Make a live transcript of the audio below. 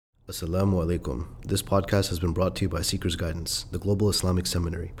Assalamu alaikum. This podcast has been brought to you by Seeker's Guidance, the Global Islamic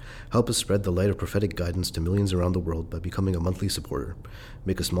Seminary. Help us spread the light of prophetic guidance to millions around the world by becoming a monthly supporter.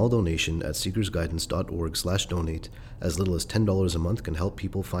 Make a small donation at seekersguidance.org/donate. As little as $10 a month can help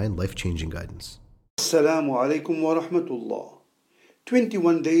people find life-changing guidance. Assalamu alaikum wa rahmatullah.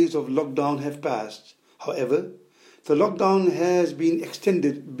 21 days of lockdown have passed. However, the lockdown has been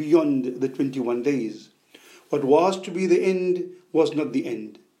extended beyond the 21 days. What was to be the end was not the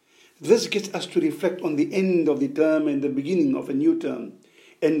end. This gets us to reflect on the end of the term and the beginning of a new term,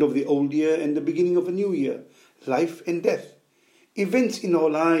 end of the old year and the beginning of a new year, life and death. Events in our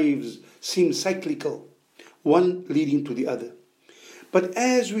lives seem cyclical, one leading to the other. But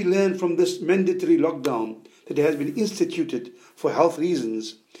as we learn from this mandatory lockdown that has been instituted for health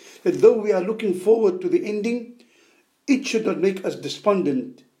reasons, that though we are looking forward to the ending, it should not make us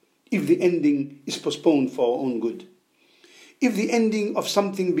despondent if the ending is postponed for our own good. If the ending of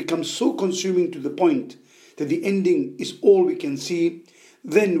something becomes so consuming to the point that the ending is all we can see,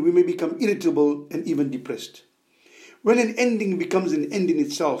 then we may become irritable and even depressed. When an ending becomes an end in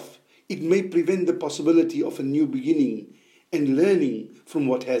itself, it may prevent the possibility of a new beginning and learning from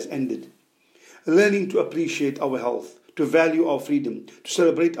what has ended. Learning to appreciate our health, to value our freedom, to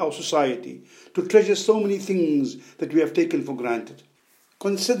celebrate our society, to treasure so many things that we have taken for granted.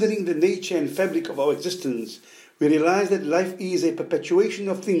 Considering the nature and fabric of our existence, we realize that life is a perpetuation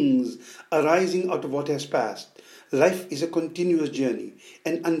of things arising out of what has passed. Life is a continuous journey,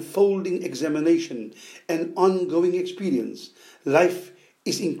 an unfolding examination, an ongoing experience. Life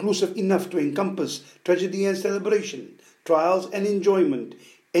is inclusive enough to encompass tragedy and celebration, trials and enjoyment,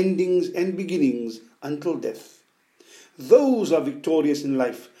 endings and beginnings until death. Those are victorious in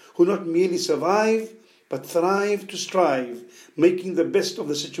life who not merely survive but thrive to strive, making the best of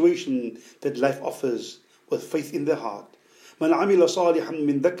the situation that life offers with faith in their heart. من عمل صالحا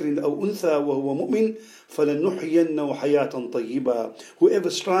من ذكر أو أنثى وهو مؤمن فلنحيينه حياة طيبة. Whoever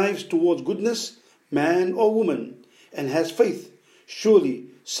strives towards goodness, man or woman, and has faith, surely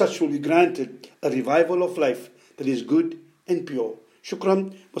such will be granted a revival of life that is good and pure.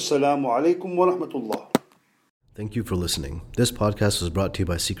 Shukran. Wassalamu alaikum wa rahmatullah. Thank you for listening. This podcast was brought to you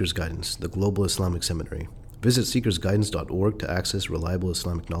by Seeker's Guidance, the Global Islamic Seminary. Visit seekersguidance.org to access reliable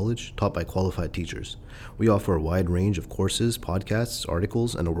Islamic knowledge taught by qualified teachers. We offer a wide range of courses, podcasts,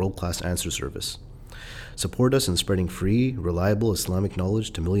 articles, and a world-class answer service. Support us in spreading free, reliable Islamic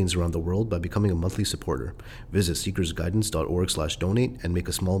knowledge to millions around the world by becoming a monthly supporter. Visit seekersguidance.org/donate and make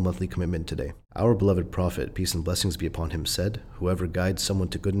a small monthly commitment today. Our beloved Prophet, peace and blessings be upon him, said, "Whoever guides someone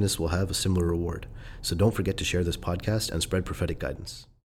to goodness will have a similar reward." So don't forget to share this podcast and spread prophetic guidance.